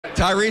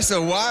Tyrese,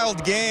 a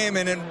wild game,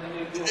 and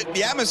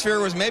the atmosphere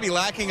was maybe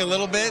lacking a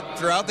little bit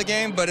throughout the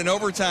game, but in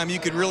overtime you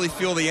could really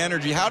feel the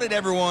energy. How did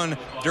everyone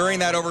during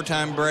that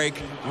overtime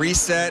break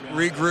reset,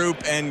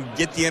 regroup, and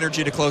get the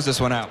energy to close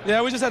this one out?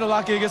 Yeah, we just had to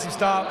lock in, get some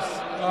stops.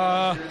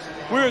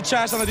 We were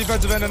trash on the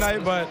defensive end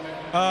tonight, but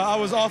I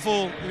was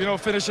awful,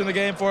 finishing the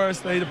game for us.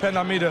 They depend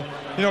on me to,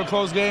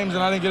 close games,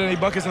 and I didn't get any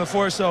buckets in the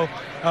fourth, so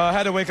I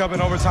had to wake up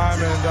in overtime.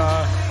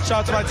 And shout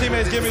out to my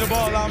teammates, give me the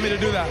ball, allowing me to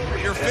do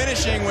that. You're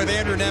finishing with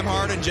Andrew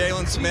Nembhard and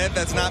Jalen Smith.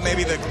 That's not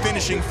maybe the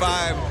finishing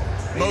five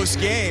most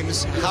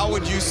games. How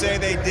would you say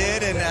they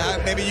did,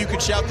 and maybe you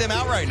could shout them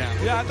out right now?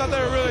 Yeah, I thought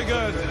they were really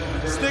good.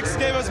 Sticks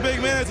gave us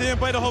big minutes. He didn't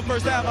play the whole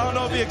first half. I don't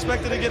know if he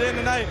expected to get in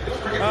tonight,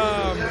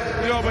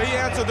 but he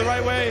answered the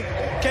right way,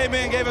 came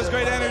in, gave us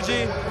great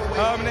energy.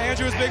 And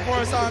Andrew was big for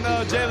us on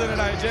Jalen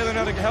tonight. Jalen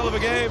had a hell of a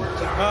game,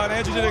 and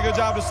Andrew did a good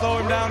job to slow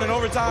him down in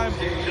overtime.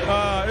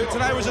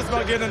 Tonight was just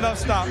about getting enough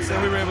stops,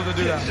 and we were able to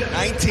do that.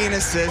 19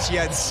 assists. You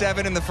had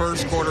 7 in the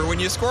first quarter. When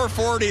you score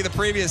 40 the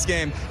previous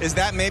game, is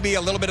that maybe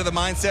a little bit of the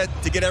mindset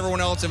to get everyone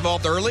else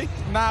involved early?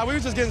 Nah, we were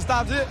just getting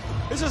stops.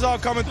 It's just all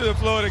coming through the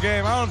flow of the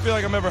game. I don't feel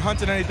like I'm ever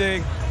hunting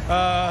anything.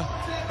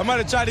 I might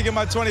have tried to get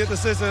my 20th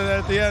assist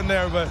at the end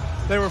there, but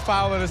they were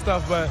fouling and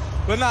stuff. But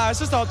nah, it's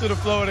just all through the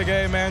flow of the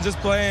game, man. Just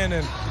playing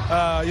and,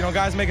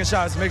 guys making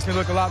shots. It makes me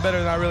look a lot better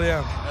than I really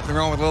am. Nothing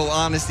wrong with a little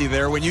honesty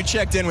there. When you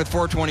checked in with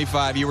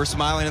 425, you were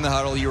smiling in the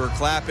huddle, you were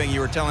clapping, you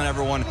were telling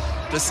everyone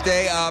to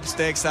stay up,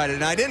 stay excited.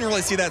 And I didn't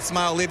really see that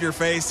smile leave your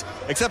face,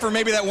 except for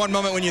maybe that one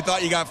moment when you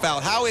thought you got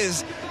fouled. How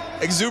is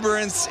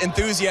exuberance,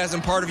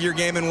 enthusiasm part of your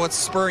game, and what's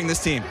spurring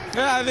this team?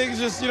 Yeah, I think it's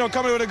just,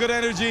 coming with a good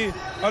energy,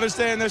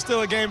 understand there's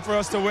still a game for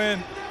us to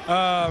win.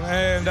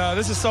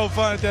 This is so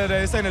fun at the end of the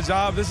day. This ain't a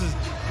job. This is,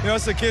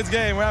 it's a kid's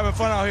game. We're having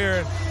fun out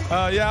here.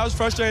 And, I was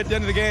frustrated at the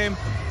end of the game.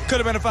 Could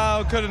have been a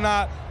foul, could have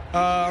not.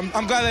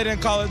 I'm glad they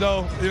didn't call it,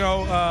 though,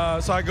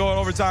 so I go in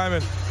overtime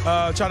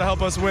and try to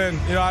help us win.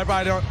 I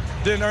probably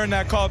didn't earn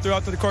that call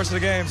throughout the course of the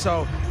game.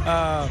 So,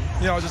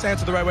 just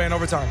answer the right way in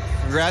overtime.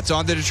 Congrats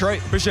on to Detroit.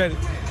 Appreciate it.